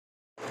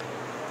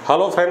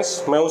Hello friends,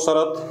 मैं हूं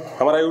शरद।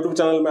 हमारा यूट्यूब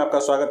चैनल में आपका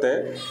स्वागत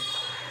है।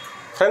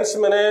 फ्रेंड्स,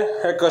 मैंने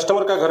एक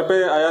कस्टमर का घर पे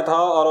आया था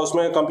और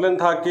उसमें कंप्लेन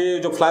था कि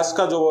जो फ्लैश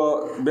का जो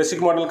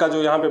बेसिक मॉडल का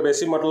जो यहाँ पे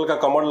बेसिक मॉडल का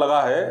कमोड लगा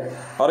है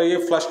और ये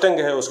फ्लश टैंक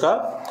है उसका।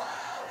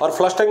 और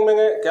फ्लश टैंक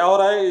में क्या हो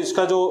रहा है,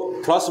 इसका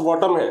जो फ्लश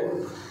बॉटम है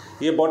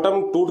ये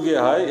बॉटम टूट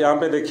गया है। यहाँ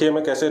पे देखिए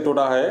मैं कैसे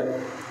टूटा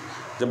है।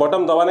 जब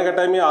बॉटम दबाने का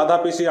टाइम ये आधा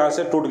पीस यहाँ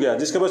से टूट गया,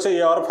 जिसके वजह से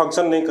ये और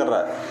फंक्शन नहीं कर रहा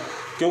है,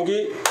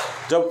 क्योंकि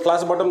जब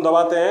फ्लैश बटन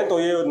दबाते हैं तो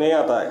ये नहीं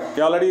आता है।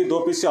 ये ऑलरेडी 2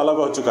 पीस से अलग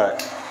हो चुका है।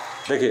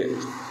 देखिए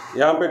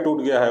यहाँ पे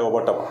टूट गया है वो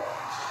बटन।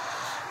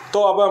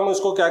 तो अब हम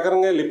इसको क्या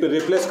करेंगे,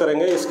 रिप्लेस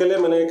करेंगे। इसके लिए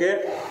मैंने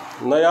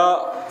एक नया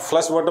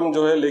फ्लैश बटन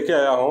जो है लेके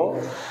आया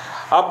हूँ।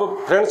 अब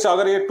फ्रेंड्स,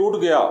 अगर ये टूट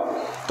गया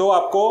तो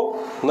आपको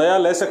नया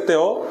ले सकते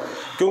हो,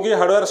 क्योंकि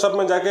हार्डवेयर शॉप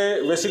में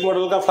जाके बेसिक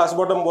मॉडल का फ्लैश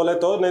बटन बोले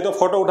तो, नहीं तो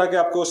फोटो उठा के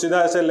आपको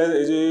सीधा ऐसे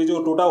ये जो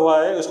टूटा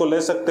हुआ है इसको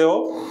ले सकते हो।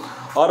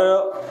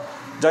 और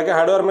जाके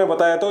हार्डवेयर में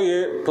बताया तो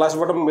ये फ्लैश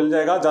बटन मिल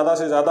जाएगा। ज़्यादा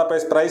से ज़्यादा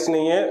प्राइस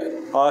नहीं है,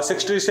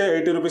 60 से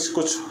 80 रुपीज़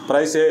कुछ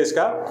प्राइस है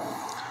इसका।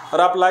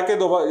 और आप लाके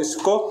दो बार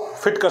इसको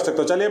फिट कर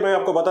सकते हो। चलिए मैं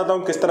आपको बताता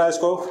हूँ किस तरह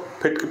इसको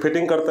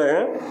फिटिंग करते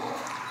हैं।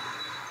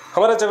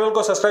 हमारे चैनल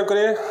को सब्सक्राइब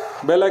करिए,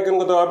 बेल आइकन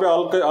को दबा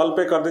पे ऑल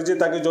पे कर दीजिए,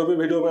 ताकि जो भी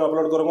वीडियो मैं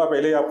अपलोड करूँगा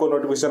पहले ही आपको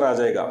नोटिफिकेशन आ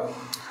जाएगा।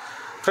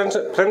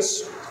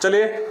 फ्रेंड्स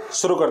चलिए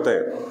शुरू करते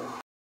हैं।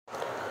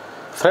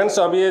 फ्रेंड्स,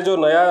 अब ये जो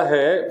नया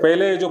है,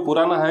 पहले जो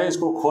पुराना है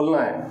इसको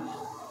खोलना है।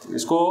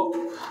 इसको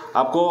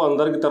आपको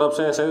अंदर की तरफ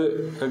से ऐसे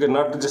एक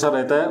नट जैसा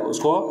रहता है,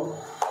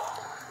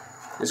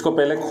 इसको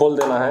पहले खोल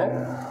देना है,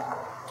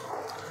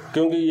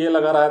 क्योंकि ये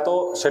लगा रहा है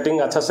तो सेटिंग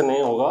अच्छा से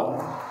नहीं होगा।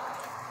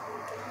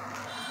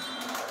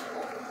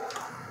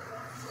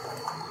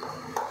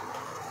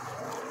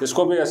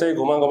 इसको भी ऐसे ही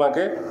घुमा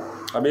के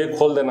अब ये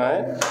खोल देना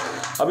है।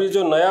 अब ये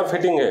जो नया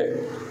फिटिंग है,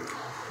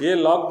 ये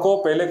लॉक को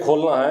पहले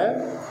खोलना है।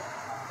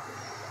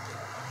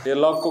 ये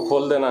लॉक को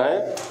खोल देना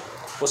है।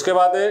 उसके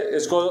बाद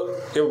इसको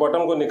ये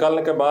बटन को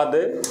निकालने के बाद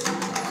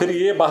फिर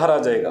ये बाहर आ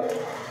जाएगा।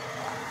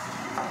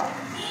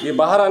 ये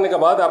बाहर आने के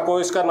बाद आपको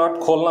इसका नट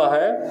खोलना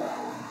है।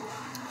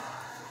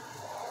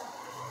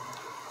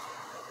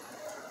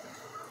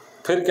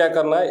 फिर क्या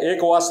करना है,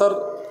 एक वाशर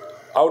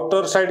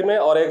आउटर साइड में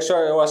और एक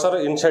वाशर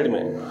इनसाइड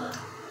में,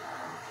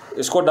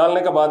 इसको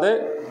डालने के बाद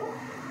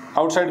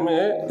आउटसाइड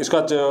में इसका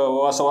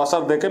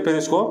वाशर देके फिर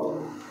इसको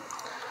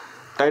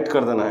टाइट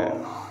कर देना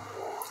है।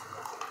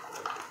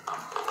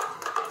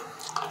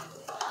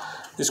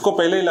 इसको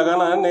पहले ही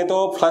लगाना है, नहीं तो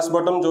फ्लैश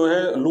बटन जो है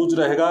लूज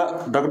रहेगा,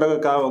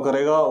 डग काम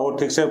करेगा, वो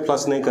ठीक से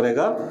फ्लश नहीं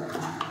करेगा।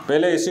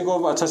 पहले इसी को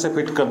अच्छे से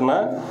फिट करना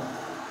है।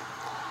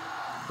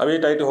 अब ये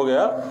टाइट हो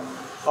गया।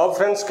 अब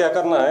फ्रेंड्स क्या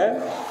करना है,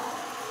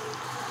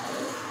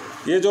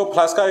 ये जो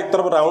फ्लैश का एक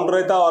तरफ राउंड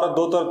रहता है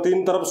और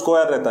 3 तरफ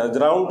स्क्वायर रहता है।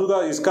 राउंड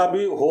का इसका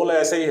भी होल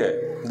ऐसे ही है।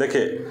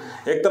 देखिए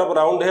एक तरफ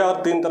राउंड है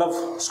और 3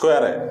 तरफ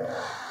स्क्वायर है।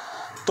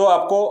 तो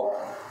आपको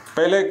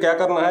पहले क्या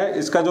करना है,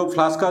 इसका जो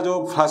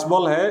फ्लैश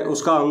बॉल है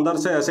उसका अंदर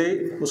से ऐसे ही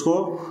उसको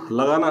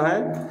लगाना है।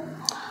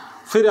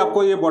 फिर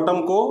आपको ये बॉटम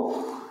को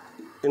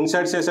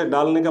इनसाइड से ऐसे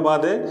डालने के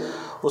बाद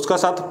उसका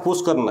साथ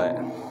पुश करना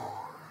है।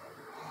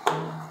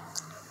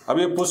 अब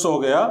ये पुश हो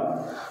गया।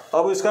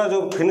 अब इसका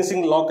जो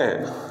फिनिशिंग लॉक है,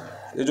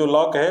 ये जो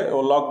लॉक है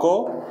वो लॉक को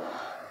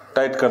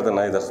टाइट कर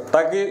देना है इधर,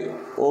 ताकि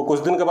वो कुछ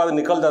दिन के बाद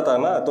निकल जाता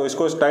है ना, तो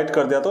इसको टाइट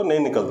कर दिया तो नहीं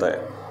निकलता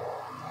है।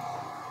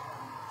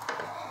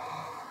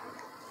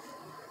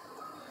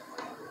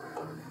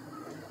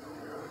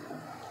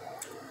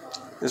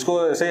 इसको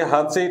ऐसे ही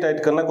हाथ से ही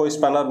टाइट करना, कोई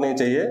स्पैनर नहीं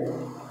चाहिए।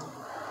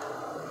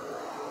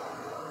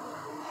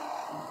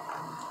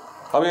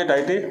 अब ये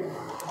टाइट ही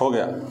हो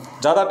गया।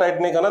 ज़्यादा टाइट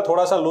नहीं करना,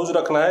 थोड़ा सा लूज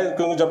रखना है,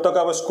 क्योंकि जब तक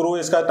अब स्क्रू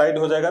इसका टाइट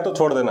हो जाएगा तो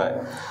छोड़ देना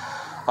है।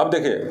 अब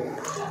देखिए,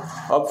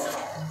 अब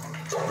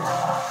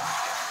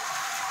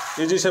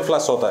इजी से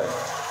फ्लश होता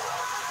है।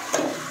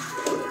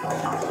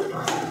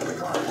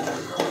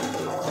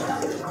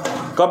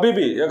 कभी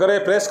भी अगर ये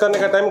प्रेस करने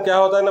का टाइम क्या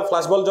होता है ना,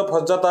 फ्लैश बॉल जब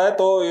फंस जाता है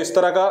तो इस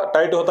तरह का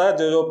टाइट होता है।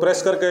 जो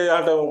प्रेस करके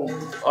यहाँ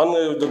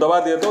जो दबा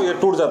दिए तो ये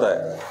टूट जाता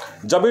है।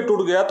 जब भी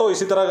टूट गया तो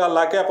इसी तरह का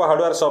लाके आप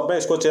हार्डवेयर शॉप में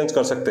इसको चेंज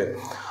कर सकते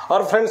हैं।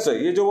 और फ्रेंड्स,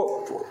 ये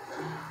जो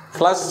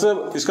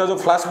इसका जो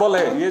फ्लैश बॉल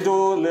है, ये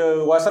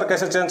जो वाशर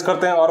कैसे चेंज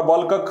करते हैं, और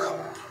बॉल कक,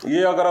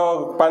 ये अगर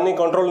पानी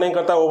कंट्रोल नहीं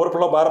करता,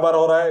 ओवरफ्लो बार बार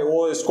हो रहा है,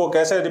 वो इसको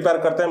कैसे रिपेयर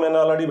करते हैं मैंने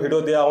ऑलरेडी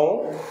वीडियो दिया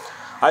हूँ।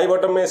 आई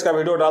बटन में इसका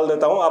वीडियो डाल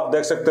देता हूँ, आप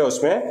देख सकते हो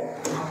उसमें।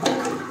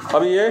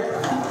 अब ये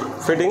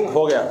फिटिंग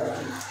हो गया।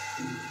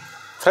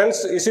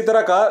 फ्रेंड्स, इसी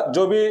तरह का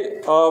जो भी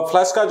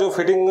फ्लैश का जो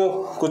फिटिंग,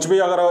 कुछ भी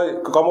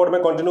अगर कमोड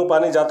में कंटिन्यू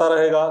पानी जाता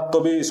रहेगा तो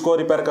भी इसको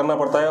रिपेयर करना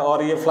पड़ता है।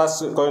 और ये फ्लैश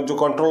जो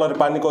कंट्रोलर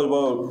पानी को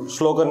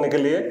स्लो करने के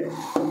लिए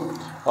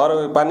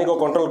और पानी को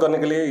कंट्रोल करने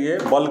के लिए ये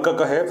बल्क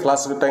का है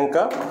फ्लैश टैंक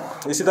का।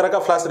 इसी तरह का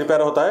फ्लैश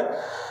रिपेयर होता है।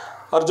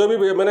 और जो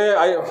भी मैंने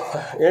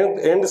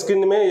एंड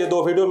स्क्रीन में ये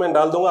 2 वीडियो मैं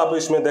डाल दूंगा, आप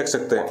इसमें देख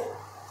सकते हैं।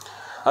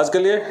 आज के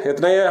लिए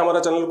इतना ही है। हमारा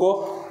चैनल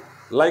को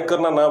लाइक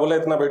करना ना भूलें,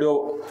 इतना वीडियो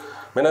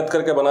मेहनत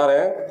करके बना रहे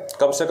हैं,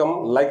 कम से कम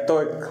लाइक तो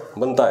एक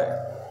बनता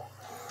है।